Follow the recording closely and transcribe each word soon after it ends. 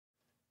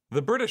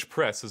The British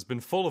press has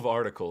been full of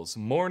articles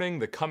mourning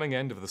the coming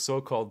end of the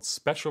so-called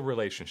special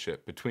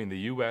relationship between the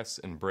US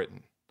and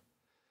Britain.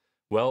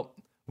 Well,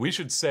 we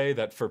should say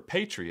that for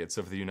patriots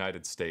of the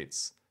United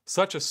States,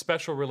 such a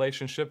special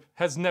relationship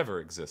has never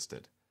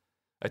existed.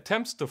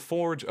 Attempts to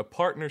forge a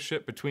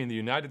partnership between the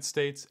United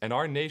States and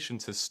our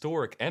nation's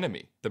historic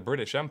enemy, the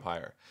British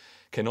Empire,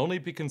 can only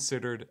be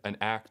considered an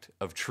act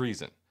of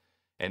treason,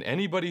 and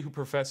anybody who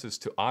professes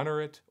to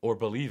honor it or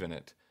believe in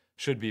it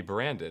should be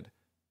branded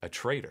a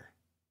traitor.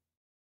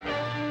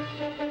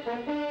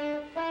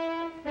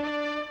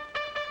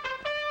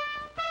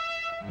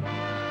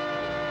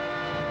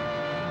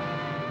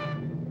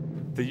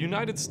 The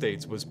United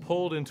States was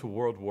pulled into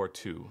World War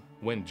II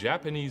when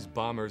Japanese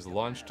bombers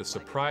launched a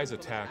surprise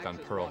attack on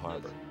Pearl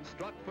Harbor.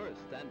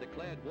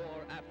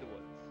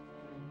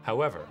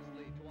 However,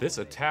 this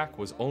attack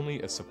was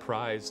only a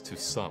surprise to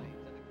some.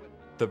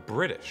 The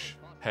British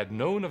had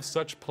known of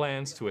such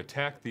plans to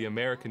attack the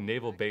American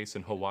naval base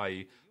in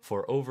Hawaii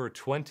for over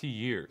 20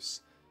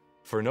 years,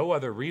 for no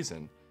other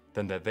reason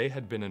than that they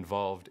had been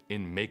involved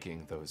in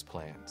making those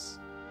plans.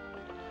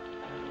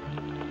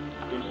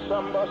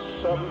 December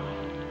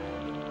 7th,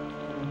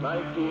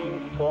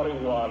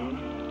 1941,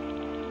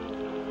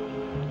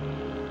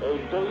 a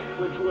date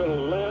which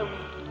will live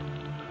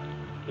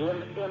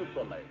in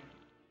infamy.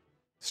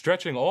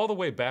 Stretching all the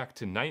way back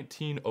to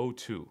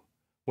 1902,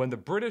 when the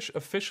British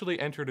officially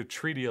entered a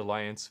treaty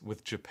alliance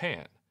with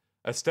Japan,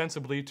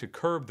 ostensibly to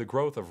curb the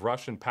growth of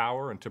Russian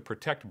power and to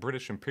protect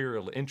British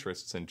imperial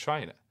interests in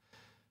China,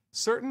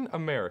 certain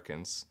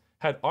Americans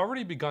had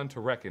already begun to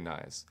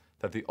recognize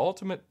that the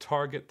ultimate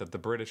target that the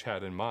British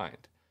had in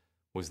mind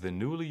was the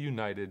newly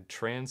united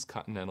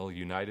transcontinental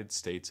United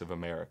States of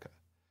America,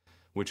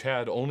 which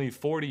had only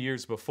 40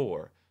 years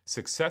before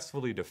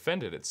successfully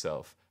defended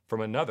itself from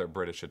another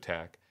British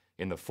attack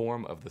in the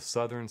form of the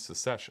Southern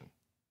Secession.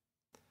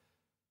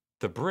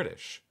 The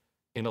British,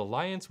 in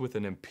alliance with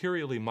an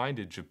imperially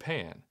minded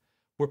Japan,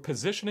 were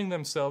positioning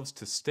themselves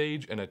to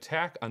stage an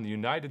attack on the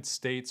United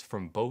States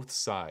from both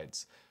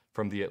sides,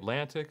 from the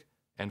Atlantic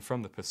and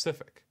from the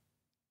Pacific.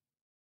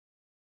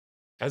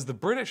 As the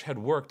British had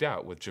worked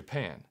out with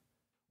Japan,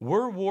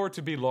 were war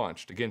to be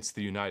launched against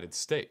the United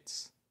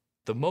States,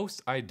 the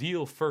most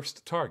ideal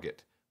first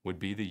target would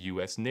be the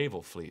U.S.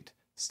 naval fleet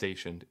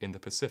stationed in the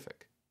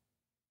Pacific.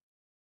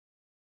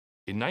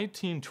 In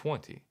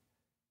 1920,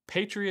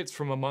 patriots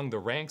from among the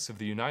ranks of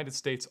the United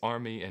States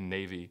Army and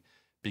Navy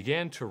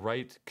began to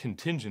write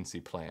contingency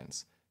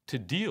plans to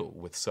deal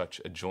with such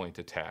a joint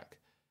attack,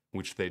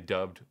 which they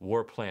dubbed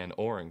War Plan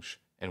Orange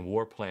and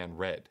War Plan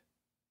Red.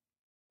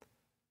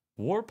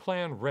 War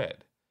Plan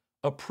Red,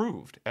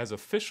 approved as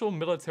official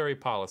military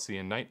policy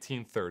in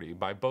 1930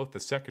 by both the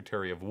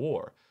Secretary of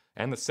War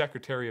and the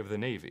Secretary of the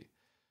Navy,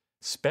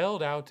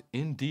 spelled out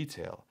in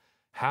detail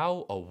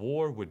how a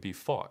war would be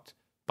fought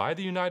by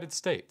the United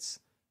States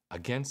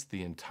against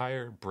the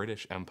entire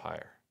British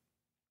Empire.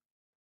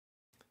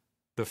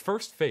 The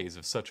first phase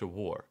of such a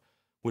war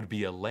would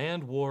be a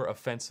land war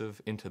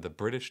offensive into the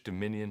British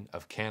Dominion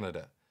of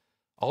Canada,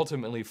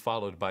 ultimately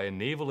followed by a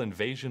naval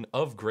invasion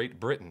of Great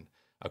Britain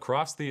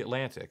across the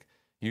Atlantic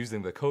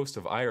using the coast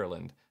of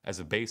Ireland as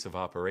a base of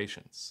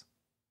operations.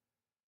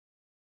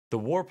 The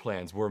war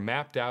plans were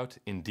mapped out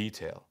in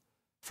detail,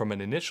 from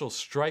an initial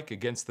strike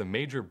against the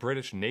major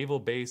British naval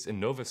base in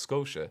Nova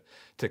Scotia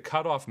to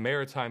cut off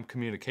maritime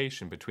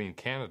communication between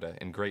Canada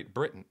and Great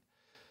Britain,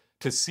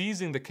 to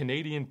seizing the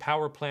Canadian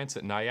power plants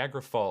at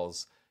Niagara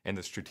Falls and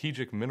the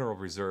strategic mineral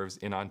reserves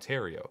in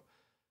Ontario,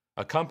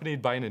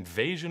 accompanied by an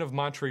invasion of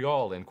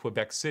Montreal and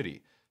Quebec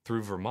City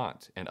through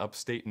Vermont and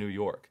upstate New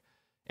York,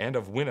 and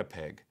of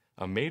Winnipeg,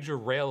 a major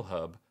rail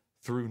hub,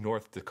 through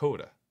North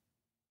Dakota.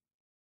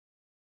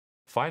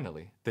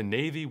 Finally, the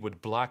Navy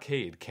would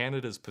blockade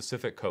Canada's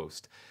Pacific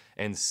coast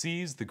and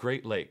seize the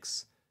Great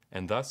Lakes,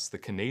 and thus the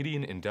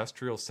Canadian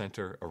Industrial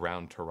Centre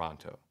around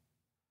Toronto.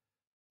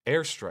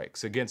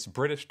 Airstrikes against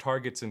British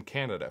targets in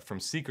Canada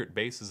from secret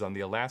bases on the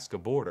Alaska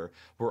border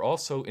were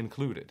also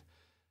included,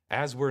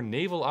 as were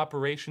naval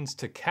operations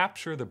to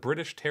capture the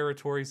British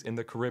territories in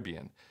the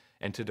Caribbean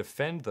and to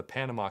defend the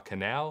Panama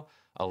Canal,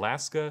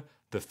 Alaska,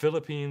 the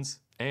Philippines,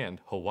 and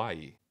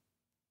Hawaii.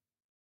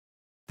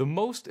 The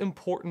most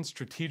important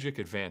strategic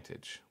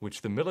advantage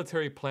which the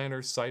military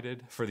planners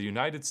cited for the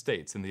United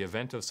States in the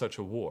event of such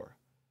a war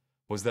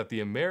was that the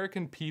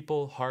American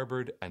people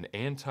harbored an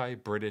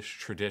anti-British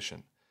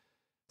tradition,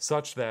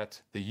 such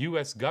that the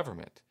U.S.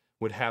 government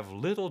would have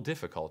little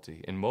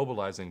difficulty in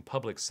mobilizing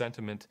public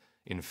sentiment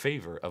in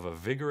favor of a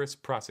vigorous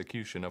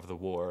prosecution of the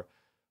war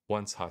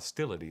once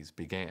hostilities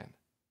began.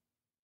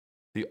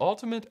 The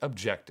ultimate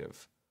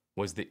objective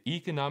was the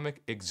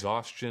economic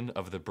exhaustion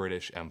of the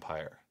British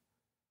Empire.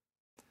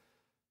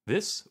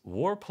 This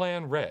War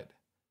Plan Red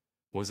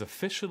was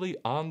officially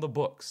on the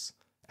books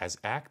as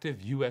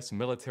active U.S.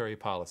 military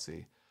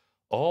policy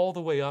all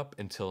the way up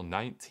until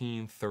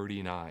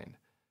 1939,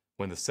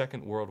 when the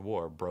Second World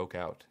War broke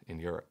out in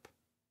Europe.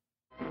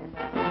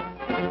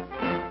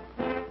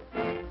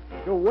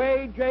 To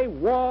wage a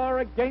war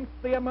against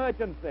the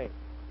emergency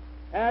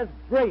as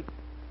great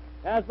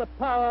as the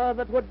power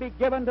that would be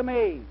given to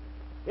me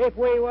if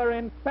we were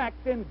in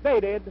fact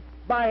invaded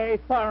by a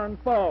foreign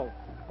foe.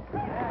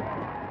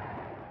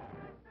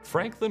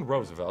 Franklin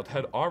Roosevelt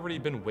had already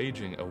been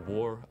waging a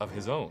war of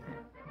his own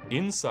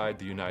inside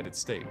the United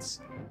States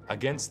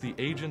against the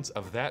agents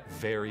of that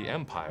very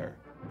empire,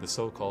 the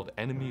so-called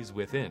enemies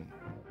within,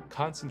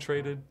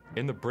 concentrated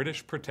in the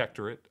British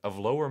protectorate of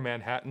Lower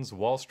Manhattan's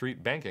Wall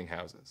Street banking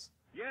houses.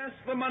 Yes,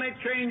 the money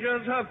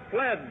changers have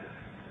fled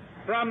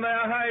from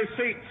their high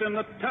seats in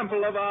the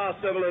temple of our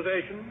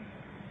civilization.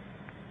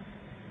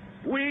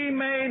 We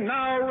may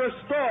now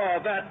restore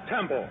that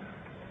temple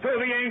to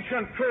the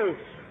ancient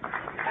truths.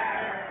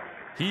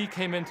 He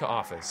came into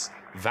office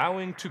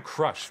vowing to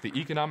crush the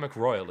economic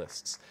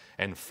royalists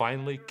and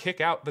finally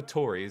kick out the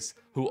Tories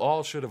who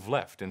all should have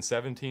left in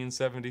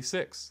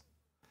 1776.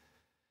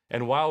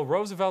 And while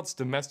Roosevelt's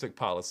domestic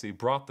policy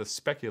brought the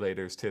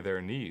speculators to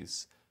their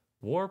knees,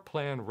 war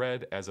plan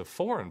read as a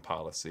foreign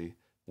policy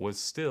was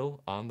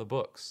still on the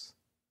books.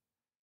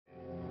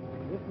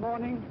 This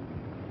morning,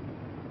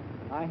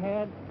 I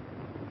had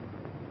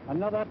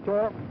another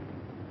talk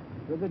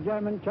with the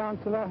German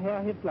Chancellor,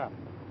 Herr Hitler.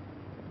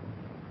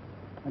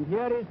 And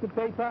here is the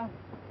paper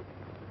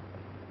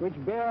which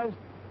bears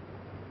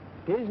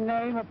his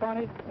name upon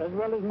it as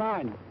well as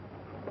mine.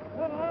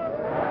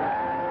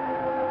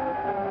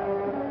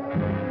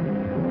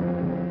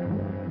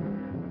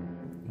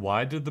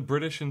 Why did the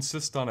British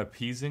insist on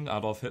appeasing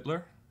Adolf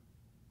Hitler?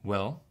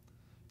 Well,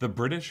 the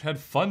British had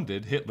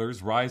funded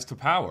Hitler's rise to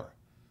power,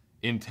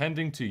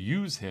 intending to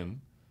use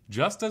him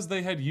just as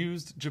they had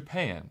used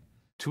Japan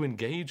to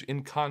engage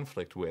in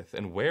conflict with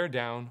and wear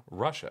down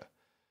Russia,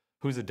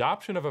 whose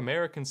adoption of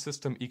American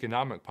system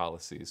economic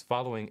policies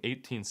following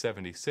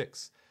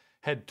 1876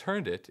 had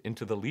turned it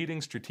into the leading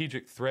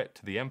strategic threat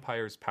to the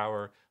empire's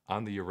power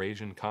on the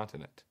Eurasian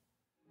continent.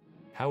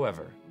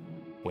 However,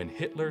 when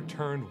Hitler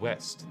turned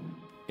west,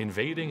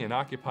 invading and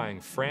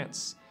occupying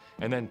France,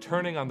 and then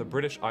turning on the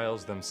British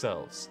Isles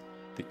themselves,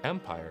 the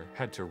empire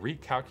had to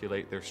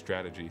recalculate their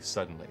strategy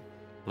suddenly,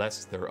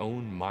 lest their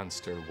own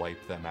monster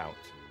wipe them out.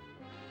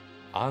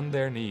 On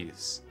their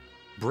knees,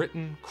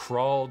 Britain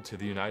crawled to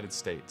the United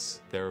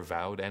States, their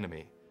avowed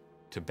enemy,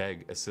 to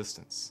beg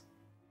assistance.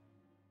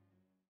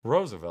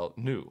 Roosevelt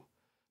knew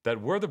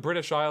that were the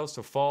British Isles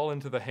to fall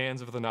into the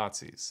hands of the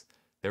Nazis,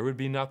 there would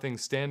be nothing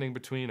standing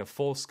between a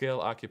full-scale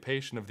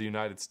occupation of the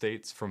United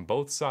States from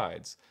both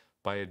sides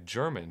by a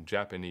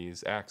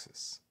German-Japanese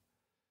axis.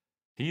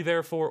 He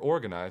therefore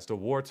organized a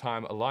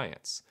wartime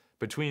alliance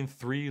between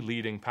three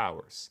leading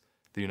powers: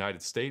 the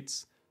United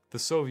States, the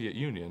Soviet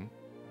Union,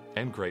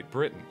 and Great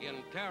Britain.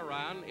 In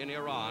Tehran, in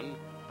Iran,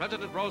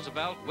 President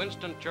Roosevelt,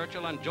 Winston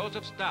Churchill, and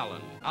Joseph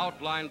Stalin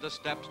outlined the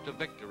steps to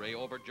victory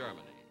over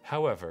Germany.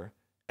 However,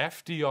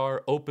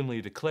 FDR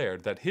openly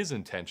declared that his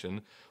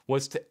intention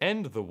was to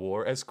end the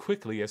war as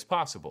quickly as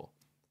possible,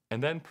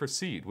 and then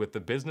proceed with the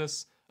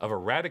business of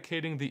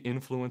eradicating the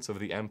influence of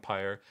the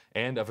empire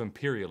and of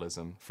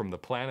imperialism from the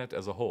planet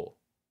as a whole.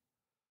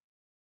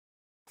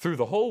 Through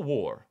the whole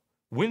war,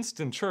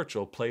 Winston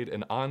Churchill played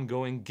an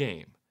ongoing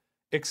game,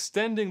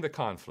 extending the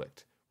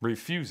conflict,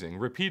 refusing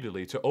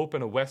repeatedly to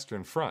open a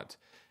Western front,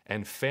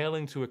 and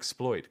failing to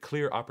exploit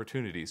clear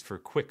opportunities for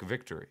quick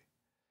victory.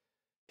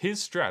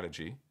 His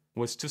strategy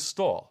was to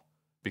stall,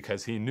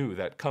 because he knew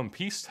that come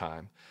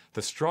peacetime,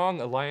 the strong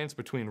alliance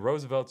between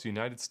Roosevelt's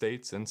United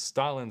States and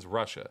Stalin's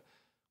Russia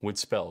would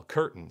spell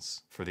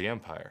curtains for the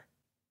empire.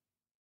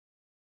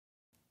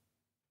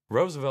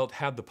 Roosevelt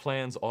had the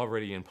plans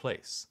already in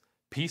place,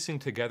 piecing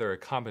together a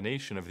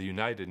combination of the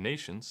United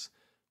Nations,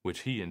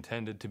 which he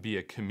intended to be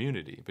a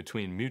community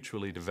between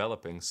mutually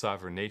developing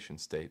sovereign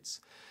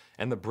nation-states,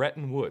 and the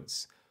Bretton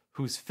Woods,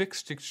 whose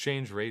fixed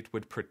exchange rate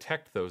would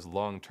protect those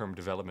long-term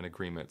development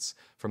agreements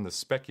from the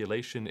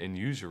speculation and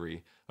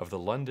usury of the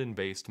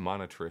London-based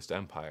monetarist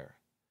empire.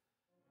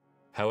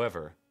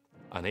 However,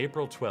 on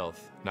April 12,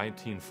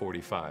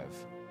 1945,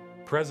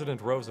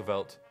 President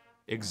Roosevelt,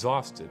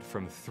 exhausted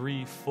from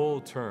 3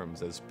 full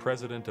terms as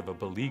president of a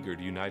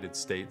beleaguered United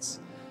States,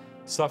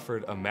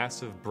 suffered a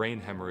massive brain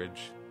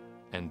hemorrhage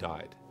and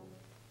died.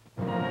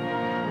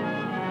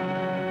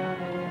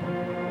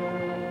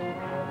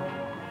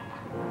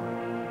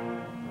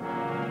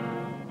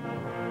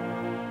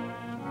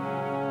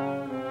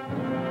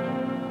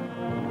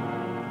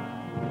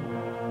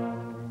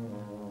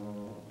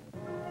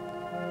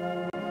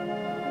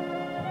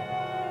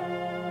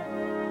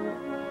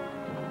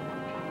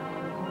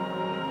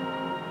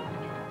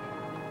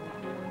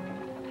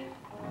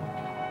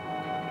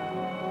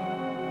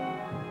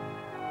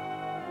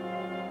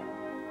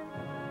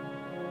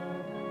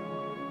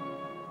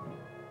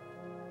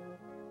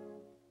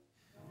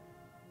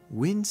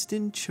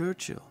 Winston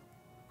Churchill,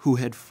 who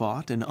had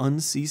fought an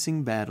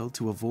unceasing battle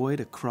to avoid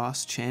a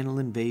cross-channel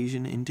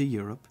invasion into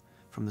Europe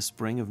from the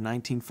spring of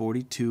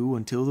 1942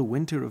 until the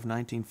winter of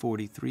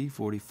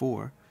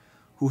 1943-44,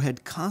 who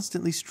had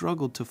constantly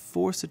struggled to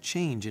force a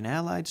change in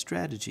Allied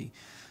strategy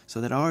so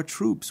that our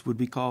troops would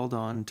be called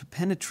on to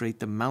penetrate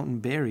the mountain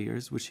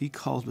barriers, which he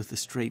called with a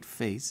straight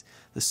face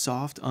the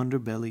soft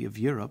underbelly of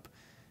Europe,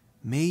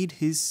 made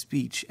his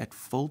speech at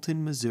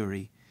Fulton,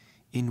 Missouri,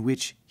 in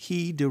which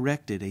he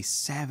directed a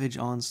savage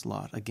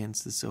onslaught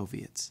against the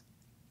Soviets.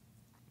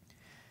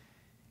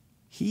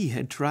 He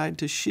had tried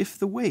to shift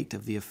the weight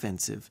of the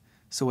offensive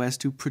so as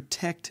to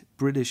protect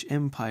British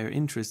Empire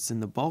interests in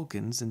the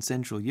Balkans and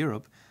Central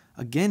Europe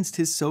against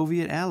his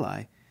Soviet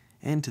ally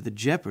and to the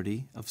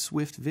jeopardy of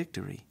swift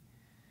victory.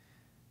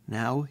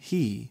 Now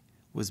he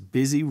was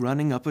busy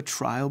running up a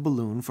trial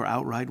balloon for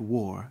outright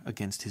war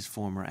against his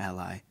former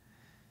ally.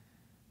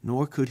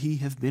 Nor could he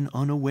have been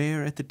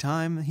unaware at the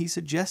time he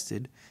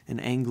suggested an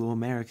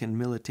Anglo-American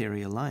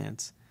military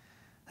alliance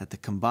that the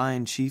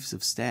combined chiefs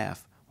of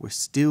staff were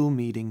still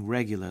meeting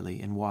regularly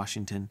in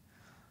Washington,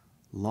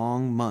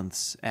 long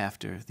months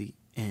after the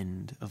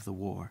end of the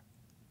war.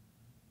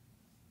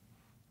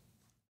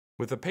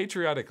 With the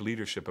patriotic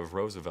leadership of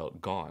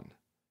Roosevelt gone,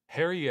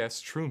 Harry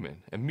S.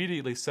 Truman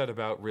immediately set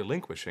about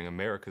relinquishing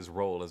America's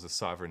role as a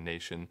sovereign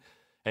nation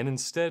and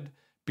instead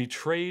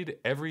betrayed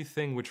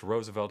everything which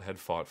Roosevelt had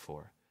fought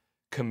for,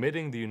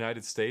 committing the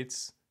United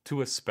States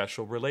to a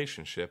special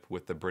relationship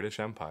with the British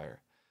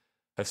Empire,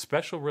 a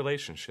special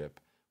relationship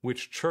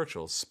which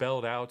Churchill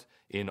spelled out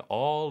in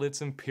all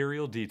its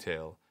imperial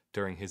detail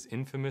during his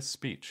infamous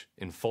speech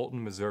in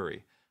Fulton,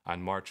 Missouri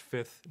on March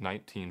 5,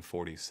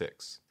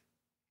 1946.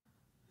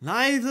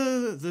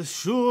 Neither the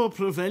sure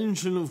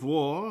prevention of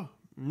war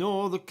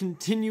nor the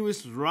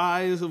continuous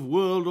rise of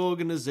world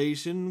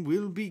organization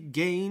will be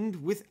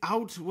gained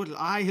without what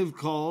I have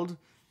called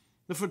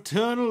the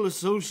fraternal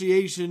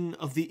association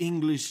of the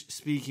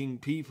English-speaking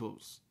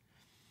peoples,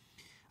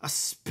 a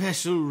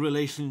special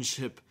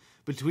relationship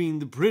between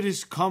the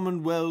British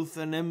Commonwealth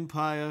and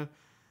Empire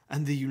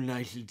and the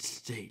United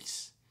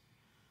States.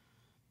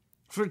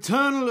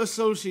 Fraternal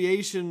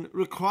association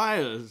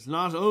requires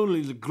not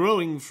only the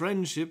growing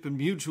friendship and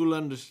mutual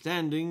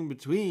understanding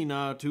between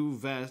our two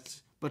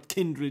vast but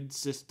kindred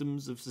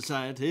systems of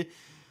society,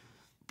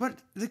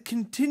 but the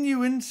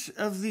continuance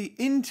of the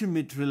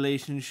intimate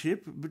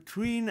relationship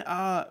between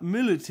our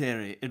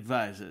military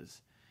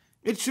advisers.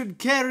 It should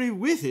carry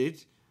with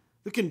it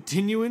the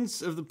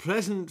continuance of the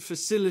present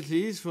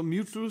facilities for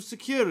mutual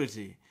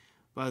security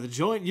by the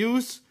joint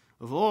use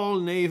of all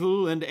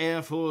naval and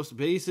air force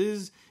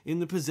bases in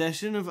the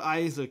possession of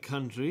either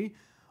country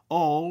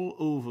all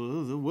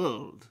over the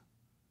world.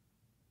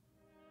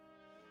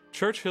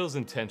 Churchill's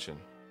intention,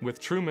 with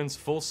Truman's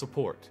full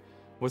support,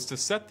 was to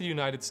set the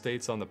United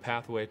States on the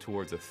pathway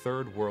towards a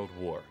Third World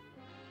War,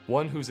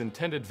 one whose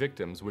intended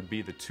victims would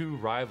be the two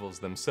rivals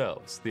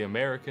themselves, the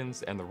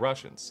Americans and the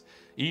Russians,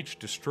 each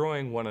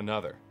destroying one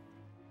another.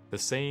 The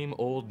same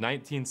old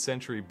 19th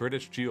century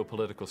British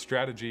geopolitical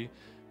strategy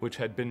which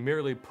had been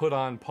merely put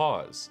on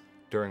pause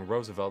during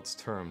Roosevelt's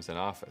terms in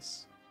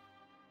office.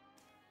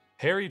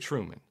 Harry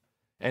Truman,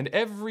 and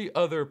every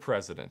other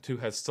president who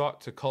has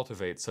sought to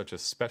cultivate such a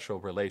special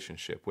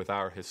relationship with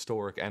our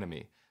historic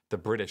enemy, the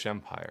British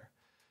Empire,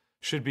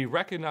 should be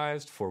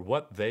recognized for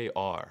what they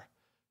are: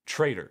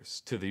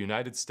 traitors to the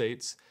United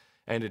States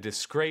and a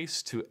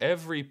disgrace to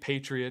every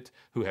patriot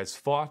who has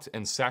fought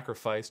and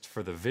sacrificed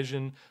for the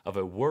vision of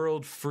a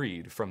world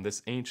freed from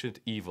this ancient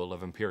evil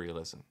of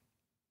imperialism.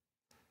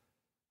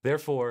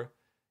 Therefore,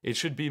 it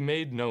should be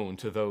made known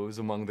to those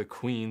among the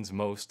Queen's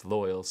most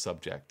loyal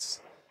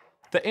subjects.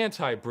 The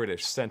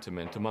anti-British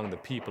sentiment among the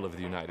people of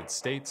the United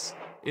States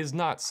is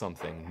not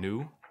something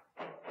new.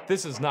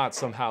 This is not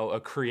somehow a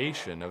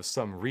creation of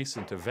some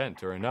recent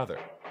event or another.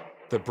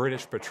 The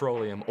British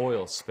petroleum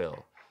oil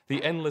spill,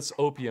 the endless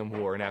opium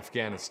war in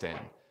Afghanistan,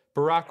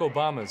 Barack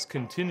Obama's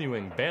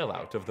continuing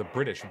bailout of the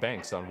British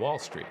banks on Wall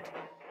Street.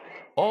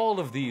 All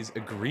of these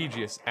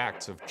egregious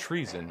acts of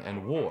treason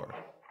and war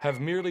have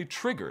merely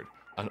triggered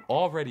an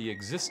already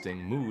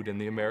existing mood in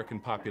the American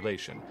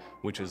population,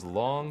 which is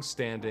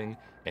long-standing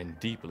and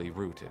deeply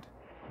rooted.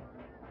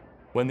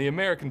 When the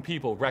American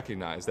people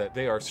recognize that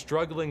they are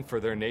struggling for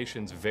their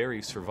nation's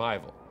very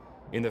survival,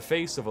 in the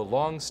face of a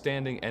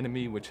long-standing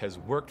enemy which has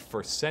worked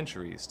for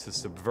centuries to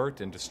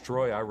subvert and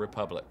destroy our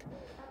republic,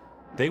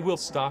 they will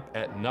stop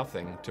at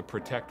nothing to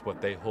protect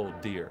what they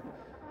hold dear,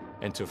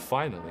 and to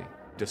finally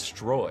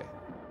destroy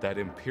that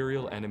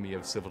imperial enemy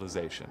of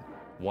civilization,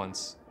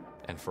 once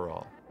and for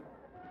all.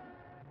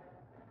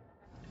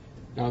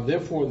 Now,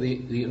 therefore, the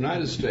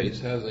United States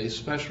has a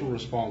special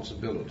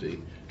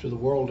responsibility to the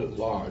world at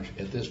large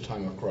at this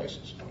time of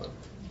crisis.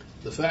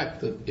 The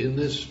fact that in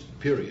this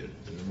period,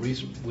 in the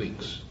recent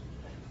weeks,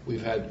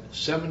 we've had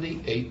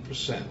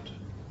 78%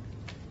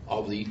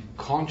 of the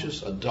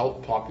conscious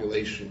adult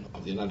population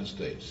of the United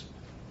States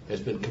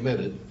has been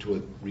committed to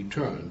a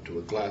return to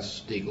a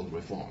Glass-Steagall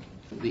reform.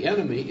 The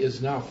enemy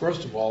is now,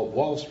 first of all,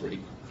 Wall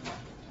Street.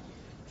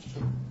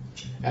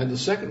 And the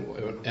second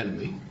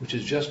enemy, which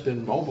has just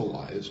been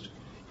mobilized,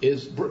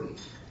 is Britain,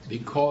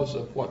 because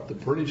of what the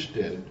British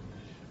did,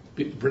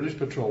 British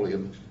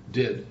Petroleum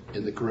did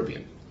in the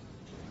Caribbean.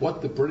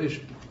 What the British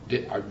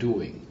are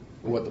doing,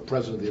 and what the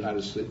President of the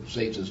United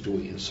States is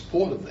doing in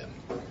support of them,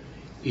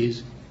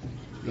 is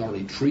not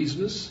only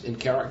treasonous in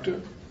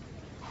character,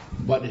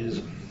 but it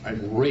has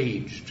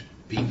enraged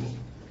people.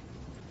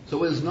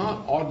 So it is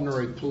not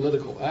ordinary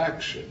political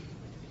action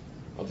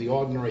of the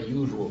ordinary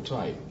usual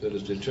type that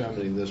is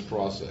determining this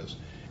process.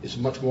 It's a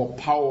much more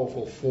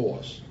powerful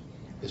force.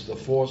 It's the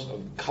force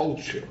of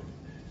culture,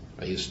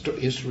 a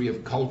history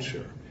of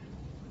culture,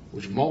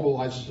 which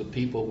mobilizes the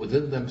people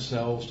within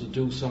themselves to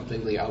do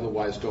something they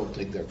otherwise don't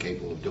think they're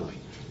capable of doing.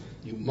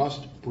 You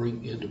must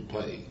bring into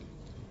play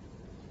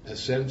a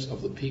sense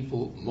of the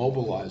people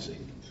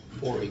mobilizing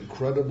for a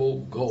credible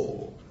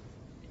goal,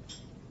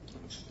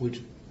 which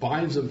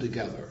binds them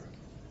together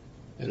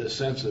in a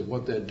sense of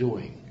what they're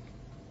doing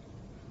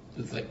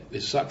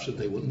is such that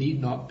they will need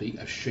not be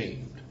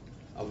ashamed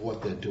of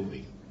what they're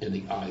doing in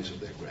the eyes of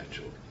their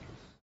grandchildren.